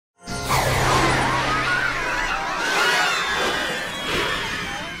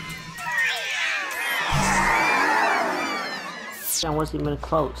I wasn't even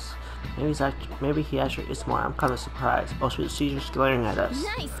close. Maybe he actually is smart. I'm kind of surprised. Oh, she's just glaring at us.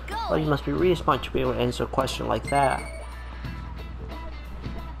 Nice Well, going. you must be really smart to be able to answer a question like that.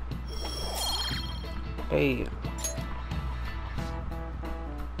 Hey.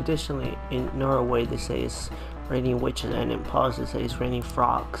 Additionally, in Norway they say it's raining witches, and in Paris they say it's raining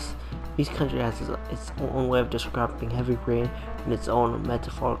frogs. Each country has its own way of describing heavy rain and its own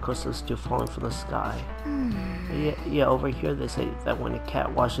metaphorical substitute falling from the sky. Yeah, over here they say that when a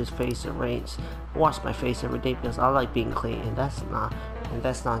cat washes his face, it rains. I wash my face every day because I like being clean, and that's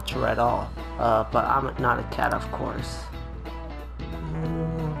not true at all. But I'm not a cat, of course.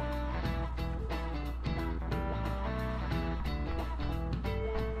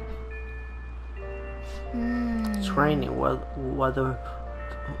 It's raining.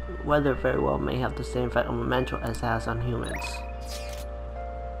 Weather very well may have the same effect on the mental as it has on humans.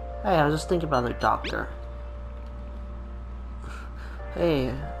 Hey, I was just thinking about the doctor.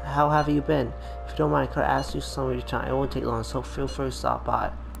 Hey, how have you been? If you don't mind, could I ask you some of your time? It won't take long, so feel free to stop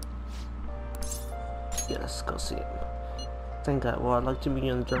by. Yeah, let's go see him. Thank God. Well, I'd like to meet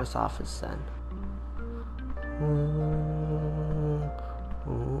you in the nurse's office then.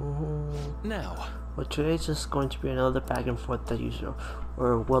 Now. Well, today's just going to be another back and forth as usual.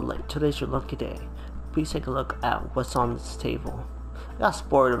 Or will it? Today's your lucky day. Please take a look at what's on this table. I got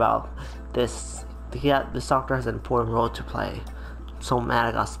spoiled about this. This doctor has an important role to play. I'm so mad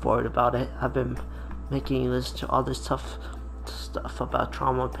I got spoiled about it. I've been making you listen to all this tough stuff about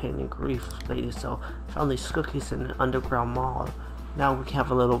trauma, pain, and grief lately, so I found these cookies in an underground mall. Now we can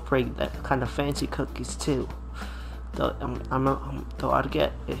have a little break. That kind of fancy cookies too. Though I'd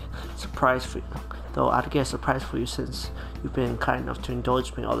get a surprise for you. Though I'd get a surprise for you since you've been kind enough to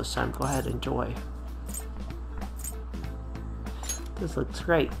indulge me all this time. Go ahead, enjoy. This looks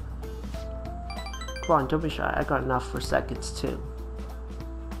great. Come on, don't be shy. I got enough for seconds too.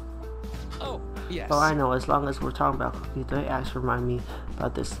 Oh, yes. Well, I know. As long as we're talking about cookies, they actually remind me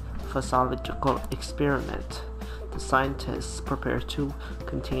about this physiological experiment. The scientists prepared 2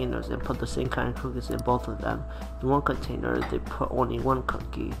 containers and put the same kind of cookies in both of them. In one container, they put only 1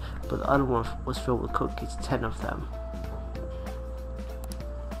 cookie, but the other one was filled with cookies, 10 of them.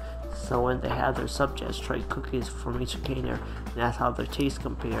 So when they had their subjects try cookies from each container and asked how their taste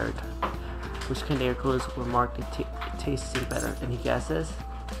compared, which container cookies were marked tasting better? Any guesses?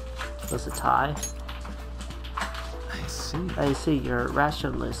 Was it a tie? I see, you're a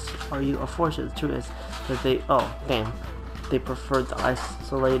rationalist. Are you? Unfortunately, the truth is that they preferred the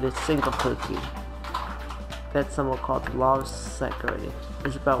isolated single cookie. That's somewhat called the law of scarcity.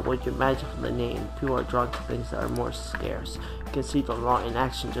 It's about what you imagine from the name. People are drawn to things that are more scarce. You can see the law in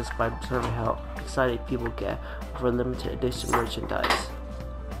action just by observing how excited people get over limited edition merchandise.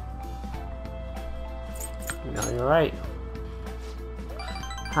 You're right.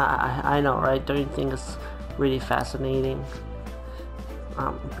 I know, right? Don't you think it's really fascinating?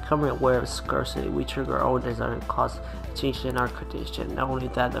 Becoming aware of scarcity, we trigger our own desire and cause change in our condition. Not only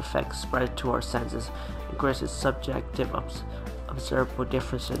that, the effects spread to our senses and creates a subjective, observable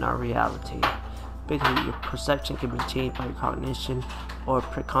difference in our reality. Basically, your perception can be changed by your cognition or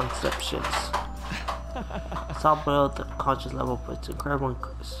preconceptions. It's all below the conscious level, but it's incredible.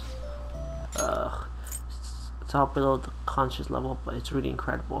 It's all below the conscious level, but it's really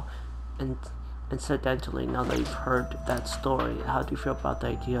incredible. And incidentally, now that you've heard that story, how do you feel about the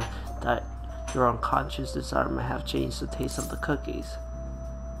idea that your unconscious desire might have changed the taste of the cookies?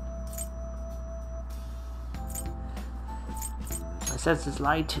 My senses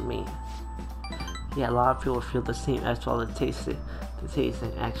lied to me. Yeah, a lot of people feel the same as well. The taste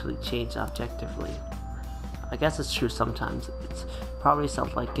and actually change objectively. I guess it's true sometimes. It's probably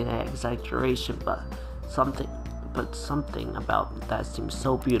sounds like an exaggeration, but something about that seems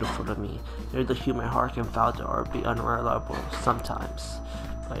so beautiful to me. Neither the human heart can falter or be unreliable sometimes.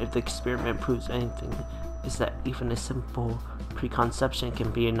 But if the experiment proves anything, is that even a simple preconception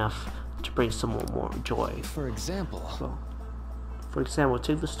can be enough to bring someone more joy. For example,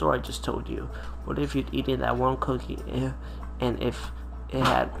 take the story I just told you. What if you'd eaten that one cookie and if it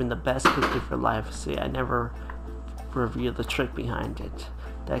had been the best cookie of your life? See, I never revealed the trick behind it.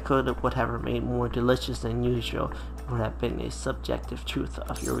 That would have remained more delicious than usual. It would have been a subjective truth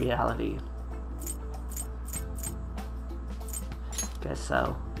of your reality. Guess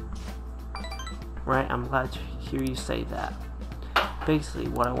so. Right, I'm glad to hear you say that. Basically,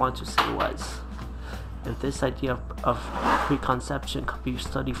 what I want to say was, if this idea of preconception could be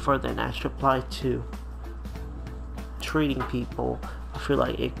studied further and actually applied to treating people, I feel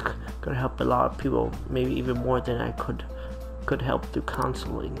like it could help a lot of people, maybe even more than I could help through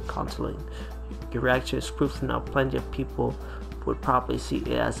counseling. Your reaction is proof enough. Plenty of people would probably see it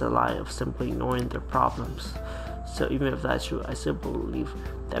as a lie of simply ignoring their problems. So even if that's true, I still believe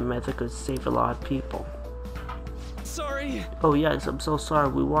that method could save a lot of people. Sorry. Oh yes, I'm so sorry.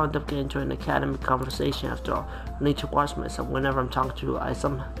 We wound up getting into an academic conversation after all. I need to watch myself. Whenever I'm talking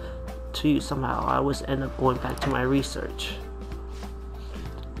to you somehow, I always end up going back to my research.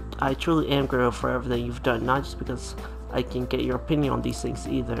 I truly am grateful for everything you've done, not just because I can get your opinion on these things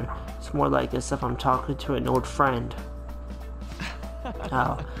either. It's more like as if I'm talking to an old friend.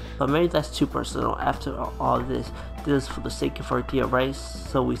 But maybe that's too personal. After all this is for the sake of our dear race,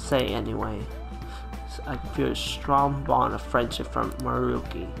 so we say anyway. So I can feel a strong bond of friendship from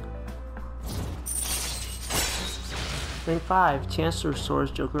Maruki. Thing 5, chance to restore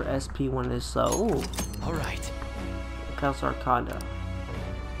Joker SP when it's so. Alright. Council Arcana.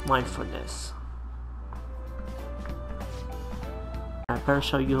 Mindfulness. I better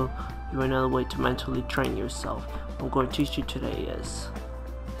show you another way to mentally train yourself. What I'm going to teach you today is.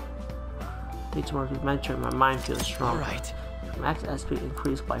 Thanks to Marcus mentor, my mind feels stronger. Alright. Max SP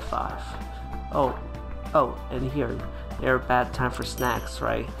increased by 5. Oh, and here, they're a bad time for snacks,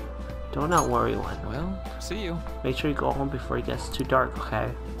 right? Do not worry, one. Well, see you. Make sure you go home before it gets too dark,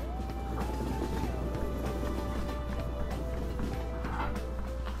 okay?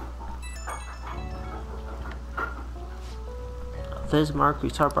 This mark we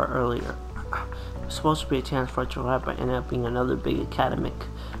talked about earlier. It was supposed to be a chance for it to wrap, but ended up being another big academic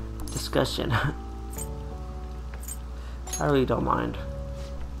discussion. I really don't mind.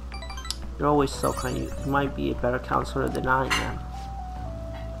 You're always so kind. You might be a better counselor than I am.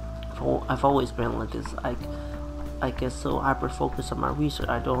 I've always been like this. I get so hyper-focused on my research,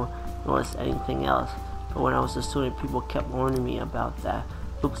 I don't notice anything else. But when I was a student, people kept warning me about that.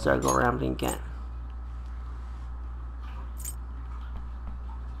 Oops, there I go rambling again.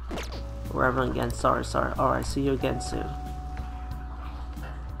 Rambling again, sorry. Alright, see you again soon.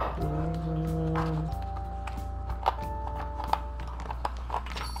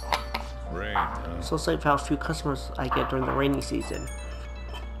 Rain, huh? So safe how few customers I get during the rainy season.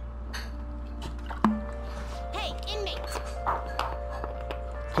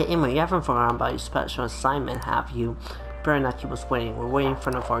 Hey inmate, you haven't forgotten about your special assignment, have you? Better not keep us waiting. We're waiting in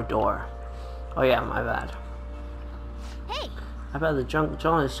front of our door. Oh yeah, my bad. Hey! I bet the John is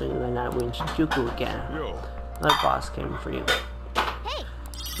showing you the night we in Shinjuku again. Yo. Another boss came for you. Hey!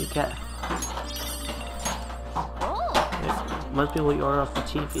 You get. Oh! It must be what you ordered off the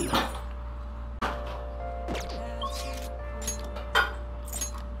TV.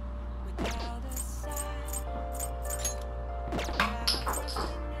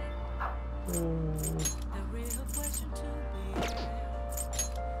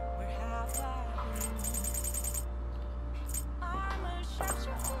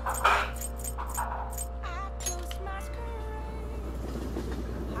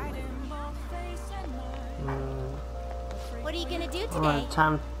 What are you gonna do today? Alright,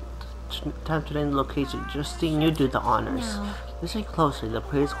 time to name the location. Justine, you do the honors. No. Listen closely. The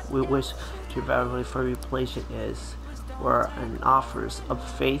place we wish to evaluate for replacement is where an offers of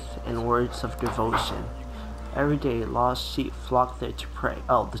faith and words of devotion. Every day, lost sheep flock there to pray.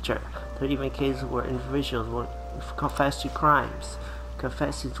 Oh, the church. There are even cases where individuals will confess to crimes.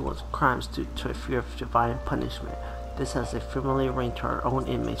 Confessing to crimes to a fear of divine punishment. This has a familiar ring to our own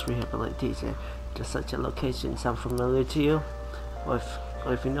inmates rehabilitation. Does such a location sound familiar to you? Well,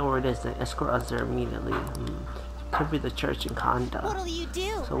 if you know where it is, then escort us there immediately. Could be the church in Kanda. What'll you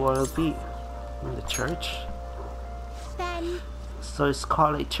do? So what'll it be? In the church? Then So it's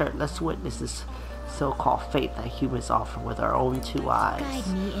called a church. Let's witness this so-called faith that humans offer with our own two eyes. guide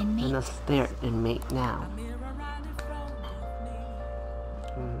me, inmate. And us there, inmate, now.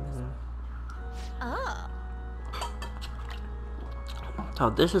 Oh. So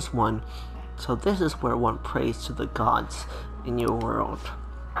this is where one prays to the gods in your world.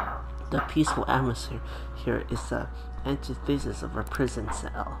 The peaceful atmosphere here is the antithesis of a prison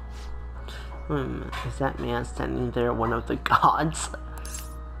cell. Is that man standing there one of the gods?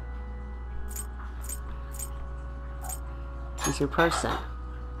 He's a person.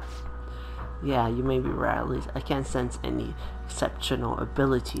 Yeah, you may be right, at least I can't sense any exceptional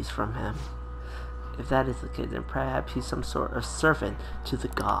abilities from him. If that is the case, then perhaps he's some sort of servant to the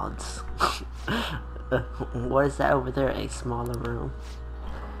gods. What is that over there? A smaller room?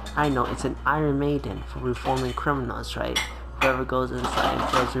 I know, it's an Iron Maiden for reforming criminals, right? Whoever goes inside and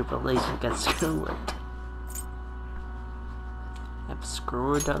fails revelation gets screwed. I'm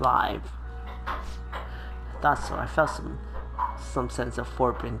screwed alive. I thought so. I felt some sense of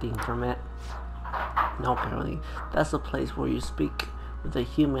forebending from it. No, apparently, that's the place where you speak with a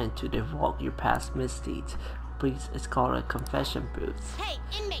human to divulge your past misdeeds. please. It's called a confession booth. Hey,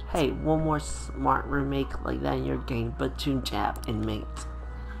 inmate. Hey, one more smart remake like that in your game, but tune jab, inmate.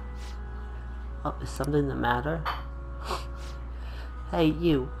 Oh, is something the matter? Hey,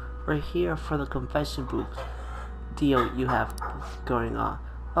 you. We're here for the confession booth deal you have going on.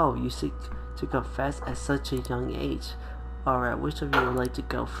 Oh, you seek to confess at such a young age. Alright, which of you would like to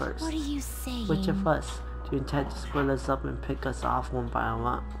go first? What are you saying? Which of us? Do you intend to split us up and pick us off one by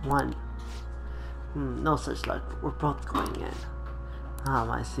one? No such luck. We're both going in.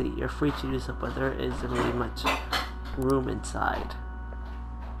 I see. You're free to do so, but there isn't really much room inside.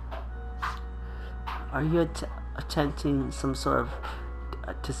 Are you attempting some sort of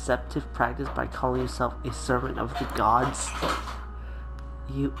deceptive practice by calling yourself a servant of the gods?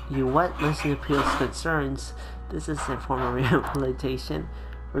 You what? Listen to people's concerns. This is a form of rehabilitation.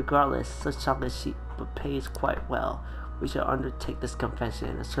 Regardless, such chocolate sheep but pays quite well. We shall undertake this confession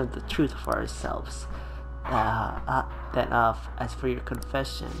and assert the truth for ourselves. As for your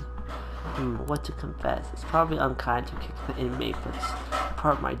confession, what to confess? It's probably unkind to kick the inmate, but it's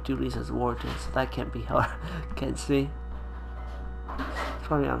part of my duties as warden, so that can't be hard. Can't see? It's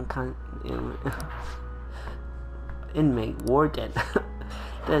probably unkind. Inmate, warden.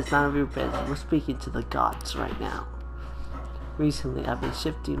 That is none of your business. We're speaking to the gods right now. Recently, I've been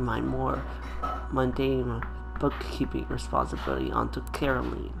shifting my more mundane bookkeeping responsibility onto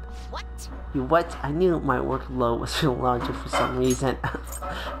Caroline. What? You what? I knew my workload was feeling larger for some reason.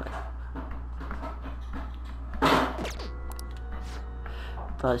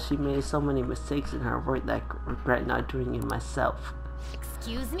 But she made so many mistakes in her work that I regret not doing it myself.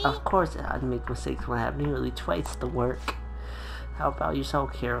 Excuse me? Of course, I'd make mistakes when I have nearly twice the work. How about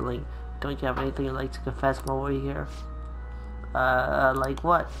yourself, Caroline? Don't you have anything you'd like to confess while we're here? Like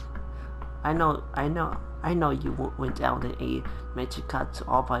what? I know you went down in a Mechikatsu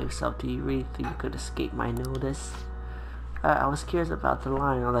all by yourself. Do you really think you could escape my notice? I was curious about the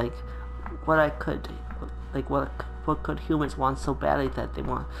line, like what could humans want so badly that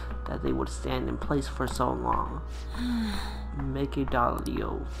they would stand in place for so long? Make a dollar,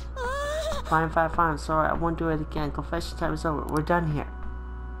 yo. Fine, sorry, I won't do it again. Confession time is over. We're done here.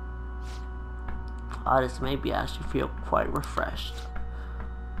 This made me actually feel quite refreshed.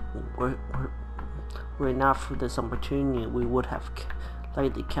 Were it not for this opportunity, we would have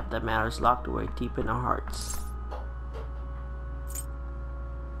likely kept the matters locked away deep in our hearts.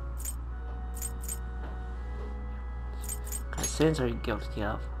 What kind of sins are you guilty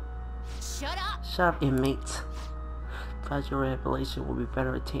of? Shut up! Shut up, inmate. Perhaps your rehabilitation will be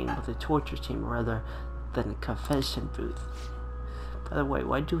better attained with a torture chamber rather than a confession booth. By the way,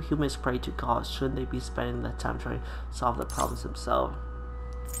 why do humans pray to gods? Shouldn't they be spending that time trying to solve the problems themselves?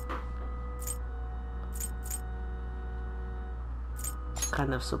 What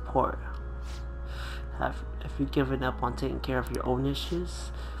kind of support have you given up on taking care of your own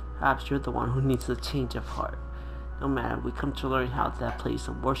issues? Perhaps you're the one who needs a change of heart. No matter, we come to learn how that place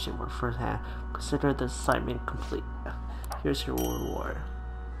of worship works firsthand. Consider the assignment complete. Here's your reward.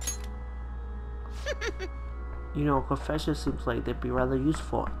 You know, confession seems like they'd be rather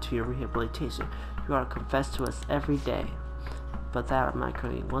useful to your rehabilitation. You are to confess to us every day. But that I'm not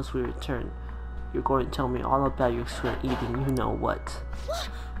going. Once we return, you're going to tell me all about your experience eating you know what.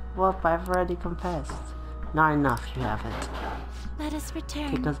 Well, I've already confessed. Not enough, you haven't. Let us return.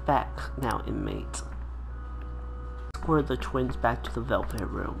 Take us back now, inmate. Escort the twins back to the Velvet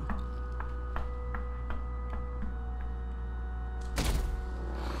Room.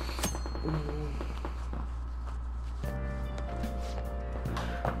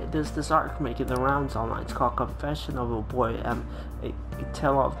 There's this arc making the rounds online. It's called Confession of a Boy a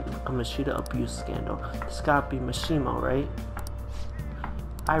tale of the Kamoshida abuse scandal. It's gotta be Mishima, right?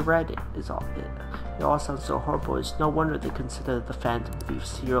 I read it, is all it. It all sounds so horrible. It's no wonder they consider the Phantom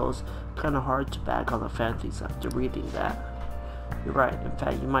Thieves heroes. Kinda hard to bag on the Phantom Thieves after reading that. You're right, in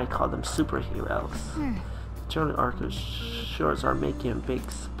fact you might call them superheroes. Journal arcs shores are making a big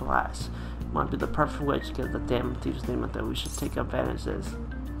splash. Might be the perfect way to get the damn thieves' name out there. We should take advantage of this.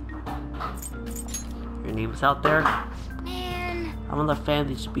 Your name's out there? Man. I want the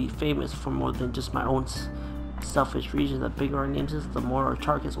family to be famous for more than just my own selfish reasons. The bigger our names is, the more our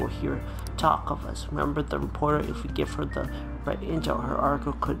targets will hear talk of us. Remember the reporter? If we give her the right intel, her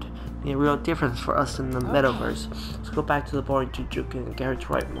article could make a real difference for us in the metaverse. Let's go back to the boring Jujuki and get her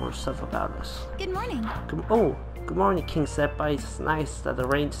to write more stuff about us. Good morning. Good morning, King Senpai. It's nice that the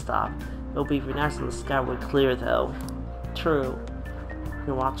rain stopped. It'll be very nice when the sky were clear, though. True.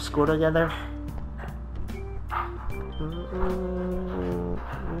 You walk to school together?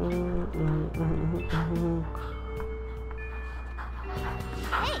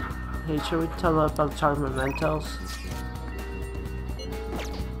 Hey, Hey, should we tell her about the chocolate Mentos?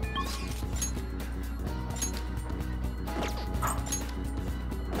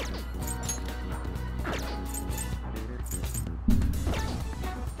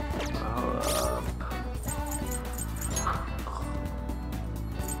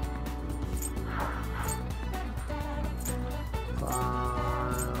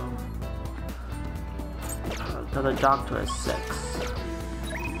 The doctor is 6.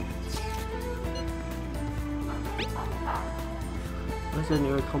 Listen,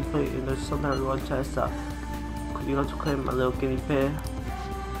 you're complete and there's something I want to test out. Could you go to claim my little guinea pig?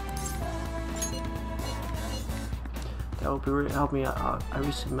 That would be really help me out. I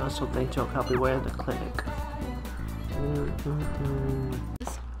recently mailed something to help me away in the clinic.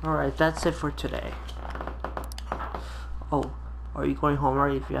 Alright, that's it for today. Oh, are you going home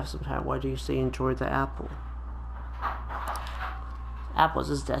already? If you have some time, why do you say enjoy the apple? Apples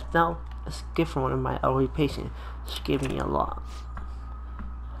is death now. It's a gift from one of my elderly patients. She gave me a lot.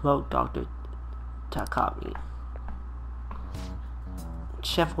 Hello, Dr. Takami.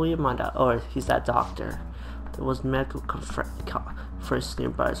 Chef William Manda, or he's that doctor. There was medical conference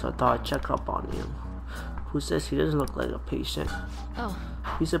nearby, so I thought I'd check up on him. Who says he doesn't look like a patient? Oh.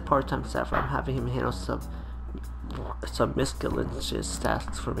 He's a part-time staffer. I'm having him handle some miscellaneous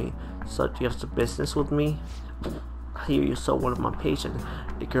tasks for me. So do you have some business with me? Here you saw one of my patients,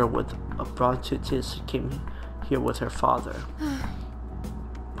 a girl with a bronchitis who came here with her father.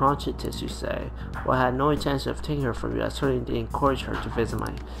 Bronchitis, you say? Well, I had no intention of taking her from you. I certainly did encourage her to visit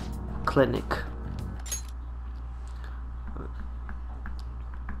my clinic.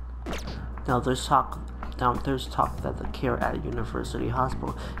 Now there's talk that the care at a university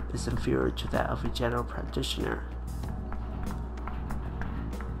hospital is inferior to that of a general practitioner.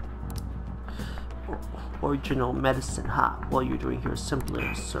 Original medicine, what you're doing here is simply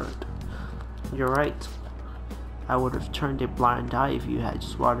absurd. You're right. I would have turned a blind eye if you had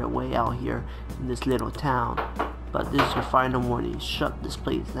just run away out here in this little town. But this is your final warning. Shut this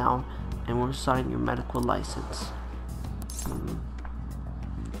place down and we'll sign your medical license.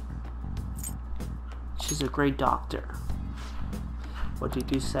 She's a great doctor. What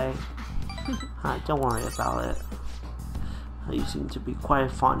did you say? Don't worry about it. You seem to be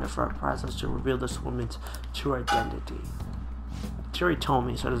quite fond of her. Perhaps I should reveal this woman's true identity. She already told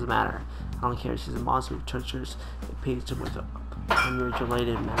me, so it doesn't matter. I don't care. She's a monster who tortures a patient with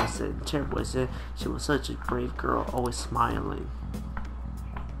unregulated medicine. Terrible, isn't it? She was such a brave girl, always smiling.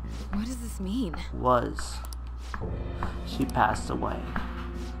 What does this mean? Was. She passed away.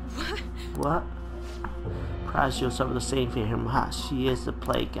 What? Perhaps you'll suffer the same fate here. She is the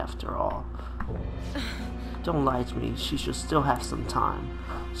plague after all. Don't lie to me. She should still have some time.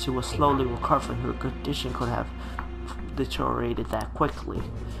 She will slowly recover. Her condition could have deteriorated that quickly.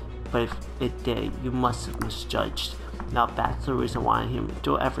 But if it did, you must have misjudged. Now back to the reason why I'm here.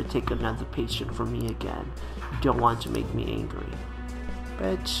 Don't ever take another patient from me again. You don't want to make me angry.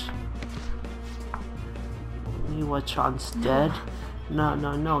 Bitch. You what, Chan's dead?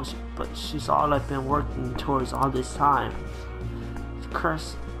 No. But she's all I've been working towards all this time.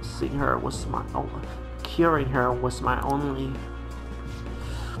 Cursing her was my own. Curing her was my only.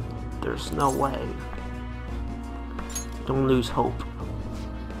 There's no way. Don't lose hope.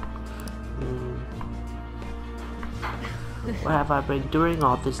 What have I been doing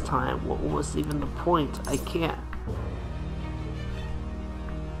all this time? What was even the point? I can't.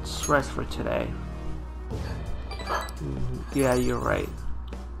 Stress for today. Yeah, you're right.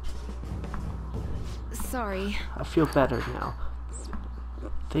 Sorry. I feel better now.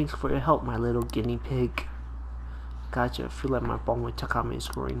 Thanks for your help, my little guinea pig. Gotcha. I feel like my bond with Takami is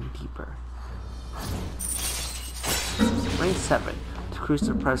growing deeper. Rank 7. Decrease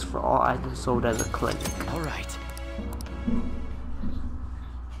the price for all items sold at the clinic. Alright.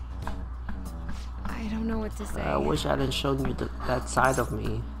 I don't know what to say. I wish I hadn't shown you that side of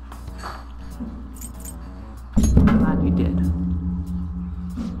me. Glad you did.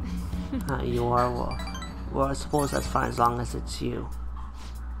 You are? Well, I suppose that's fine as long as it's you.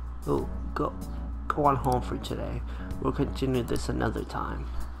 Oh, go on home for today. We'll continue this another time.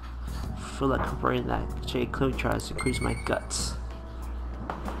 I feel like I'm brain that J. Clue tries to increase my guts.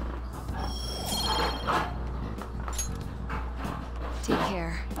 Take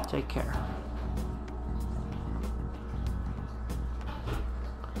care. Take care.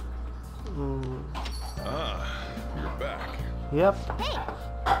 You're back. Yep.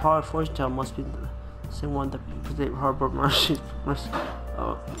 The power of fortune tell must be the same one that predicted harbor mercy.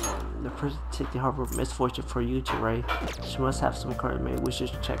 The person take the harbor misfortune for you two, right? She must have some courage. Maybe we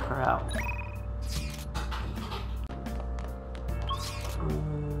should check her out.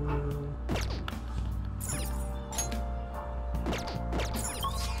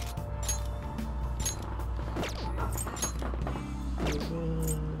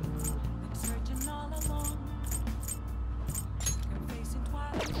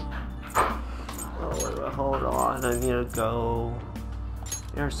 And I need to go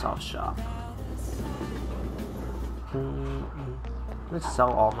airsoft shop. Let's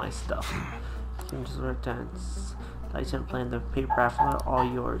sell all my stuff. Changes or dance. License plan the paper raffle all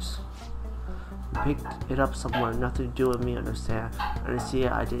yours. Picked it up somewhere, nothing to do with me, understand? I didn't see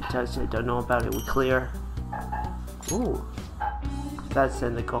it, I didn't touch it, don't know about it, we clear. Ooh. That's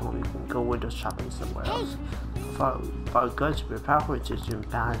in the go home, you can go window shopping somewhere else. For goods, we're powerful decision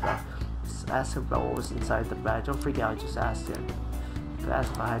behind that. Ask him about what was inside the bag. Don't freak out, just ask him.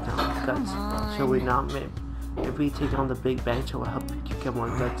 Ask behind him. Guts. Should we not maybe we take on the big bang to help you get more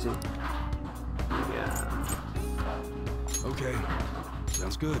gutsy? Yeah. Okay.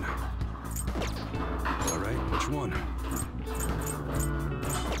 Sounds good. Alright, which one?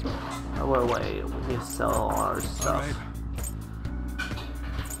 Oh wait, we need to sell all our stuff. Alright.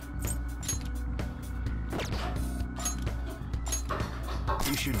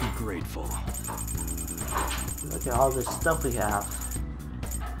 You should be grateful. Look at all the stuff we have.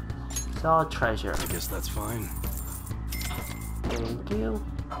 It's all treasure. I guess that's fine. Thank you.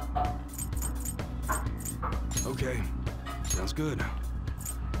 Okay. Sounds good.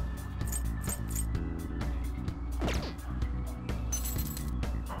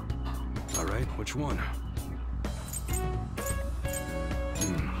 Alright, which one?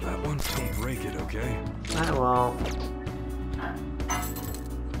 That one? Don't break it, okay? I won't.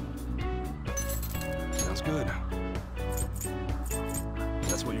 Sounds good.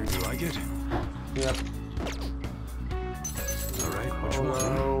 That's what you're do, like it? Yep. Alright, which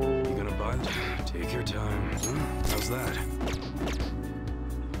one? You gonna buy it? Take your time. How's that?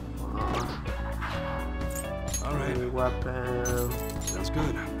 Alright. New weapon. Sounds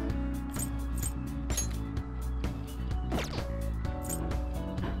good.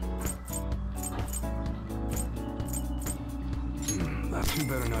 That you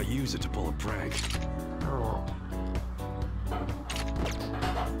better not use it to pull a prank. Oh.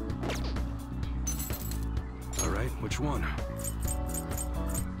 Alright, which one?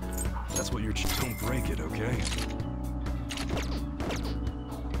 That's what you're... Don't break it, okay?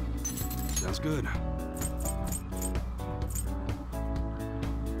 Sounds good.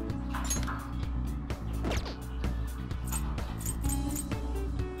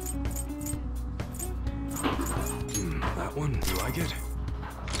 That one, you like it?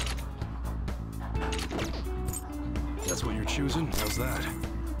 That's what you're choosing? How's that?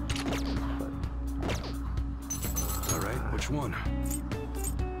 Alright, which one?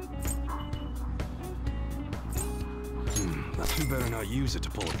 That you better not use it to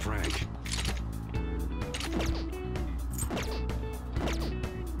pull a prank.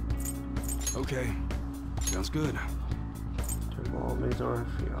 Okay, sounds good. Turbo Mazor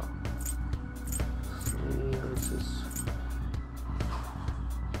Feel. This is.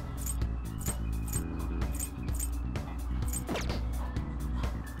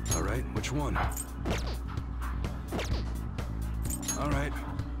 Alright, which one? Alright,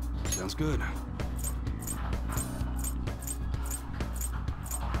 sounds good.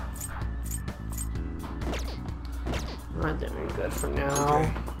 Alright, then we're good for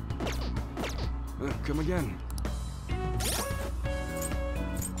now. Okay. Come again.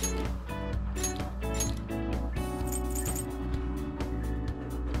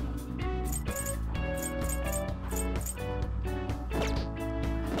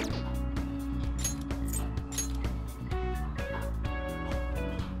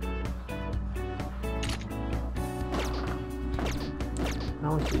 I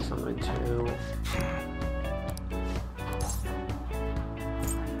want to do something too.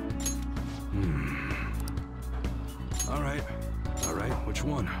 Alright, which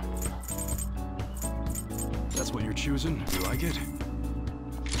one? That's what you're choosing? You like it?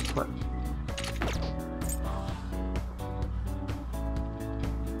 What?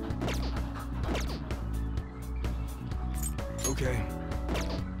 Okay.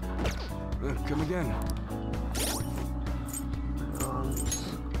 Come again.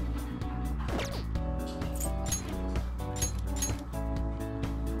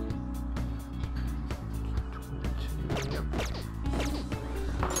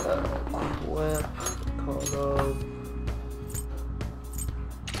 Whip, color.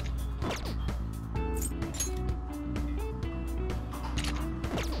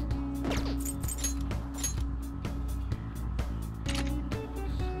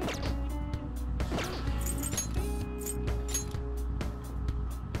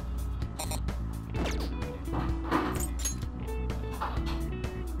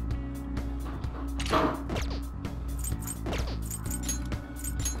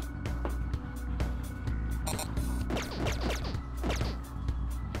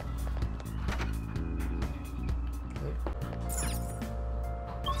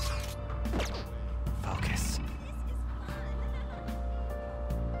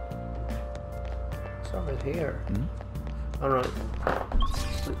 It's over here. Oh no.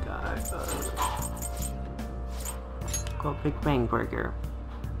 The guy. Go Big Bang Burger.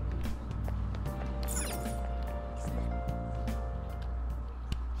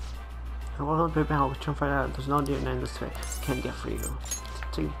 Well, Big Bang, I'll try to find out. There's no deer in this way. Can't get for you.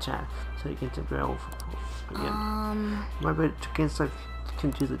 Take the chat so you can take it over again. Maybe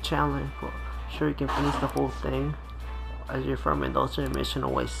can do the challenge, but sure you can finish the whole thing. As you're firming those are mission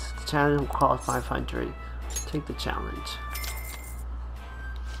awaits. The challenge will cost 500. Take the challenge.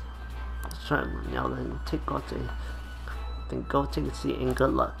 Let's try it now. Then go take a seat and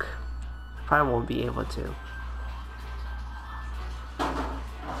good luck. Probably won't be able to.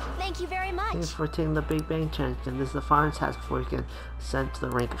 Thank you very much. Thanks for taking the Big Bang challenge, and this is the final task before you can ascend to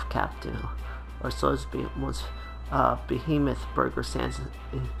the rank of captain, or so to speak. Once Behemoth Burger stands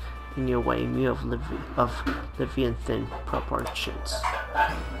in your way, meal of Livian thin proportions.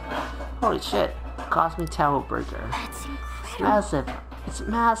 Holy shit! Cosmic Tower Burger. That's It's incredible. massive. It's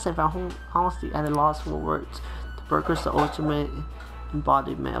massive. I'm honestly at a loss for words. The burger's the ultimate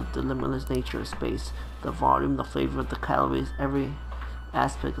embodiment of the limitless nature of space. The volume, the flavor, the calories, every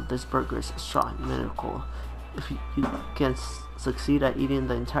aspect of this burger is astronomical. If you can succeed at eating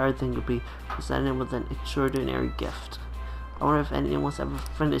the entire thing, you'll be presented with an extraordinary gift. I wonder if anyone's ever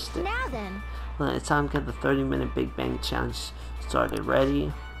finished it. Now then. Well, it's time to get the 30-minute Big Bang Challenge started.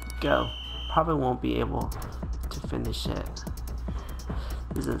 Ready? Go. Probably won't be able to finish it.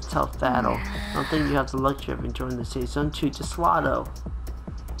 This is a tough battle. I don't think you have the luxury of enjoying the stage. Don't you just swallow.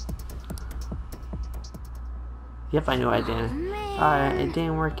 Yep, I knew I didn't. Alright, it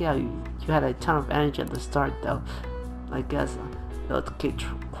didn't work out. You had a ton of energy at the start, though. I guess it'll take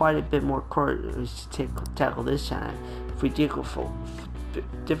quite a bit more courage to tackle this challenge. If we difficult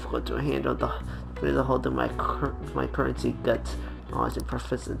to handle the hold of my currency, guts, knowledge, and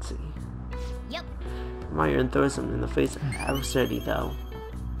proficiency. Yep. Admire and throw some in the face of adversity, though.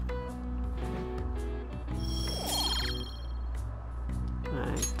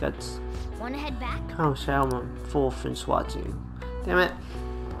 Alright, guts. Wanna head back? Oh shit, I'm full finish watching. Damn it.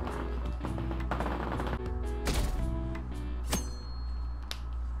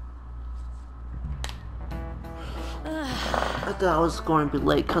 I thought I was going to be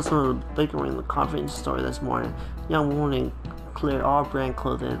late because of the bakery in the convenience store this morning. Young woman cleared all brand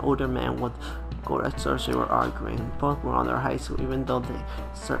clothing and older man with gold accessories were arguing. Both were on their high school, even though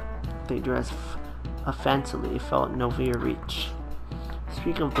they dressed fancily, it felt no near reach.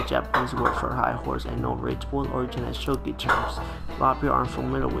 Speaking of the Japanese word for high horse and no rich, both origin as shogi terms. A lot of people aren't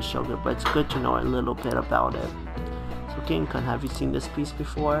familiar with shogi, but it's good to know a little bit about it. So King-kun, have you seen this piece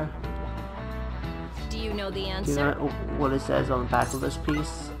before? Do you know the Do you answer? know what it says on the back of this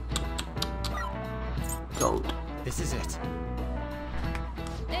piece? Gold. This is it.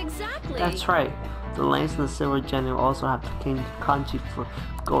 Exactly. That's right. The lance and the silver gem also have the king kanji for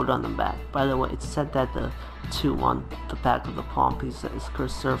gold on the back. By the way, it's said that the 2 on the back of the palm piece is a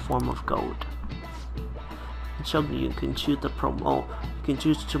conserved form of gold. In shogi, you can choose to promote. You can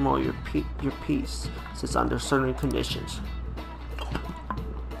choose to promote your piece, since under certain conditions.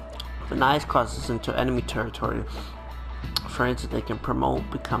 If an ice crosses into enemy territory, for instance, they can promote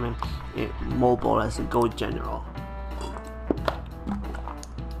becoming immobile as a gold general.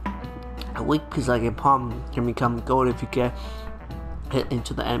 A weak piece like a palm can become gold if you get hit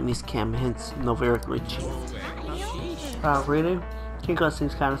into the enemy's camp, hence Noveric Richie. Really? Kinko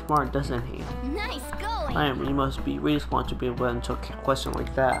seems kind of smart, doesn't he? Nice going. I am, you must be really smart to be able to answer a question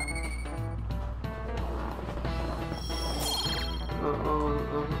like that.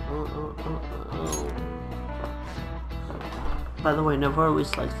 By the way, Novaru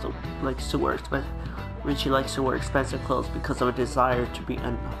likes to wear Richie likes to wear expensive clothes because of a desire to be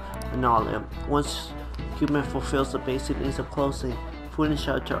an Alia. Once human fulfills the basic needs of clothing, food and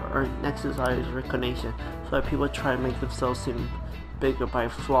shelter, our next desire is recognition. So that people try to make themselves seem bigger by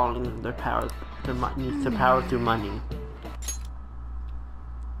flaunting their power through money.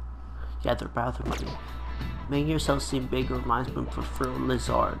 Yeah, their power through money. Making yourself seem bigger reminds me of Phil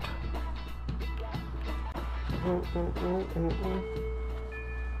Lizard.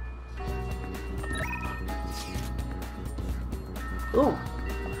 Ooh.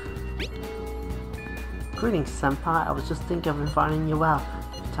 Greetings, senpai. I was just thinking of inviting you out.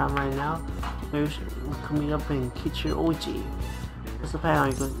 Time right now. Maybe we're coming up in Kichi-Oji. What's the plan? Are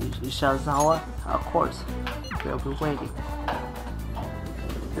you going to Ishizawa? Of course. We'll be waiting.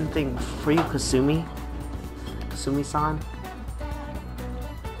 Anything for you, Kasumi? Kasumi-san?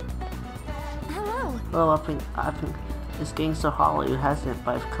 Hello. Well, I think it's getting so hot, it hasn't,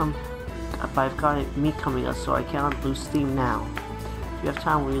 but I've got me coming up, so I cannot lose steam now. If you have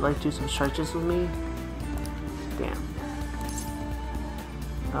time, would you like to do some stretches with me? scam.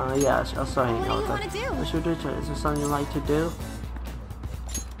 Yeah, I'll start hanging out What with do you them. wanna do? What's your do? Is there something you like to do?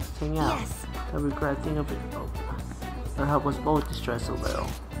 Let's hang out. Yes. I regret thinking of it. Oh, it'll help us both distress a little.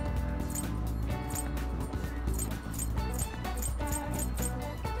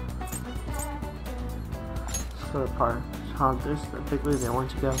 Let's go to the park. There's a big movie. I want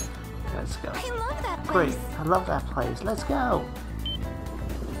to go. Let's go. I love that Great. place. I love that place. Let's go.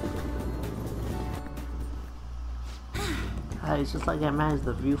 Hey, it's just like that man.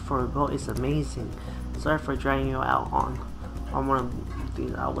 The view from the boat is amazing. Sorry for dragging you out on one of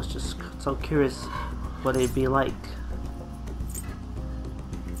these. I was just so curious what it'd be like.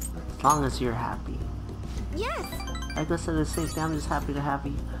 As long as you're happy. Yes. I guess at the same time, I'm just happy to have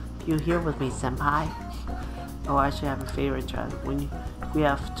you here with me, senpai. Oh, I actually have a favorite job. When we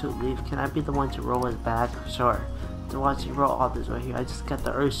have to leave, can I be the one to roll his bag? Sure. To watch you roll all this right here, I just got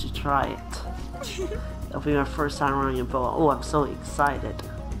the urge to try it. It'll be my first time running a boat. Oh, I'm so excited.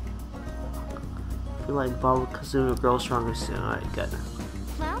 I feel like Bob will soon grow stronger soon. Alright, good.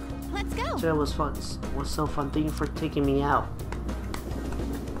 Well, let's go. Today was fun. It was so fun. Thank you for taking me out.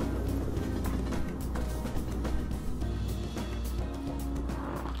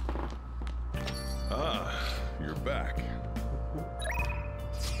 Ah, you're back.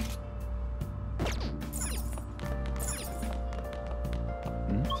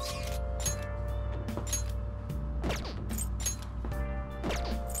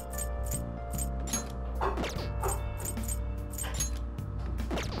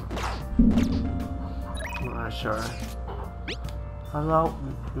 Sure. Hello,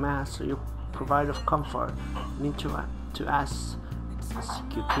 Master. You provide of comfort. I need to ask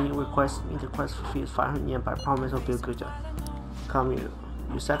you. Can you request me? The request for fee is 500 yen, but I promise it'll be a good job. Come here.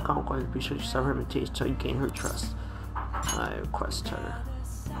 You said Conquest. Be sure to serve her imitation until you gain her trust. I request her.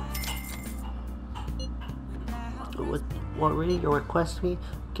 What really you request me?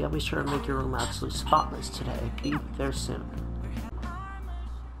 Okay, I'll be sure to make your room absolutely spotless today. Be there soon.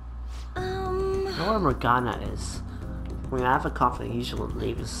 I know where Morgana is. When I have a conflict, he usually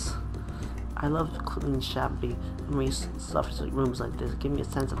leaves. I love clean, shabby, stuff like rooms like this. Give me a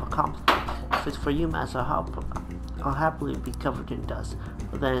sense of accomplishment. If it's for you, Master, I'll happily be covered in dust.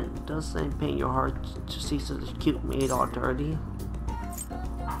 But then, does it pain your heart to see such a cute maid all dirty?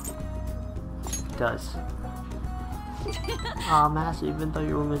 It does. Aw, Master, even though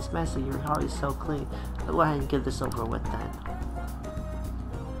your room is messy, your heart is so clean. I'll go ahead and get this over with then.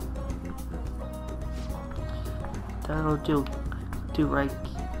 That'll do right.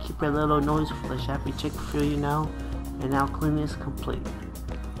 Keep a little noise for the shabby chick feel, you know. And now cleaning is complete.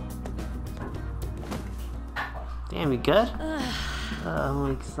 Damn, you good?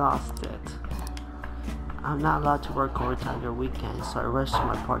 I'm exhausted. I'm not allowed to work overtime or weekends, so I rushed to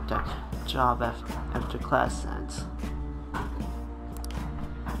my part-time job after class ends.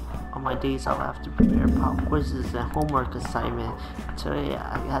 On my days, I'll have to prepare pop quizzes and homework assignment. Today,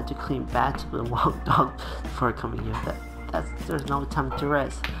 I had to clean bathtub and walk dog before coming here. There's no time to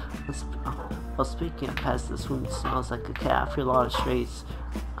rest. Well, speaking of pests, this room smells like a cat. I feel a lot of strays.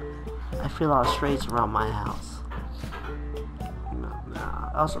 Around my house.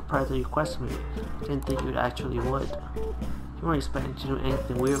 I was surprised that you questioned me. I didn't think you actually would. You weren't expecting to do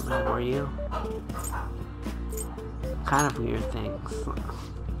anything weird, man, were you? Kind of weird things.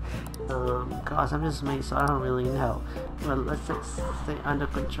 Gosh, I'm just me, so I don't really know. But let's just stay under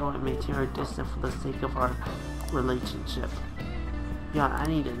control and maintain our distance for the sake of our relationship. Yeah, I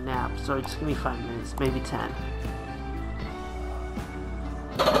need a nap, so just give me 5 minutes, maybe 10.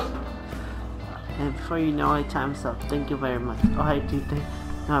 And before you know it, time's up. Thank you very much. Oh, hey, do you think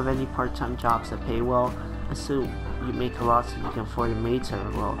you don't have any part-time jobs that pay well? I assume you make a lot so you can afford a maid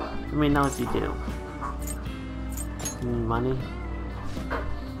servant role. Let me know if you do. Need money?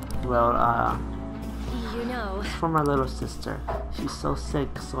 Well, You know. for my little sister. She's so sick,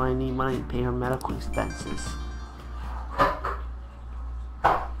 so I need money to pay her medical expenses.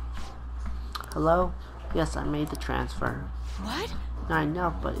 Hello? Yes, I made the transfer. What? I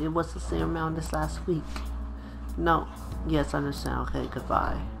know, but it was the same amount as last week. No. Yes, I understand. Okay,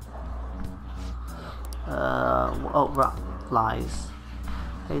 goodbye. Lies.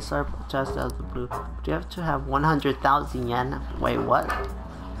 Hey, sorry, just out of the blue. Do you have to have 100,000 yen? Wait, what?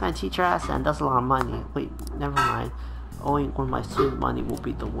 My teacher asked, and that's a lot of money. Wait, never mind. Owing when my student money will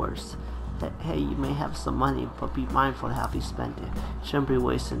be the worst. Hey, you may have some money, but be mindful of how you spend it. Shouldn't be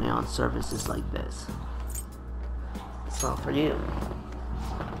wasting it on services like this. So for you,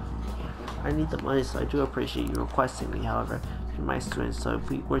 I need the money, so I do appreciate you requesting me. However, you're my student, so if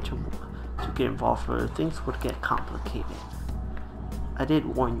we were to get involved further, things would get complicated. I did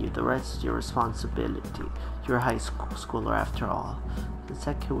warn you, the rest is your responsibility. You're a high schooler after all.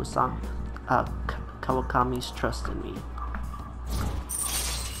 Kawakami's trust in me.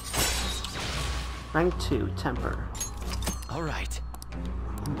 Rank 2, Temper. All right.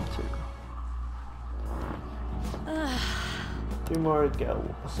 3 more to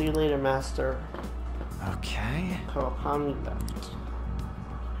go. I'll see you later, Master. Okay. Kawakami left.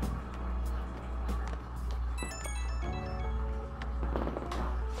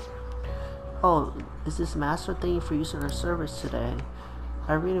 Oh, is this Master thank you for using our service today?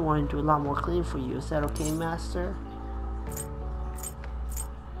 I really want to do a lot more cleaning for you. Is that okay, Master?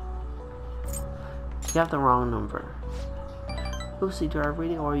 You have the wrong number. Lucy, do I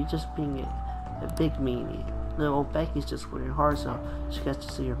really, or are you just being a big meanie? Little Becky's just working hard so she gets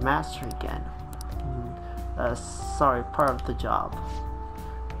to see her master again. Sorry, part of the job.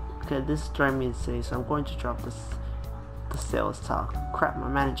 Okay, this is driving me insane, so I'm going to drop the sales talk. Crap, my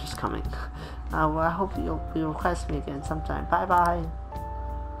manager's coming. Well, I hope you'll request me again sometime. Bye bye.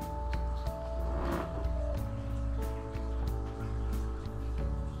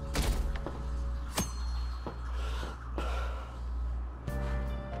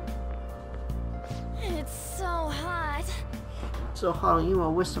 So hot, you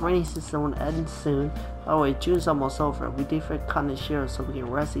know, wish the rainy season would end soon. Oh wait, June's almost over. We did for Kaneshiro so we can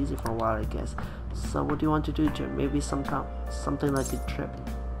rest easy for a while, I guess. So what do you want to do, June? Maybe something like a trip.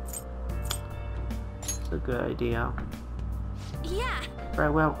 It's a good idea. Yeah. Right,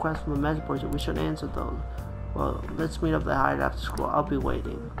 we have requests from the message board, so we should answer those. Well, let's meet up at the hideout after school. I'll be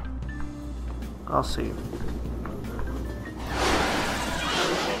waiting. I'll see you.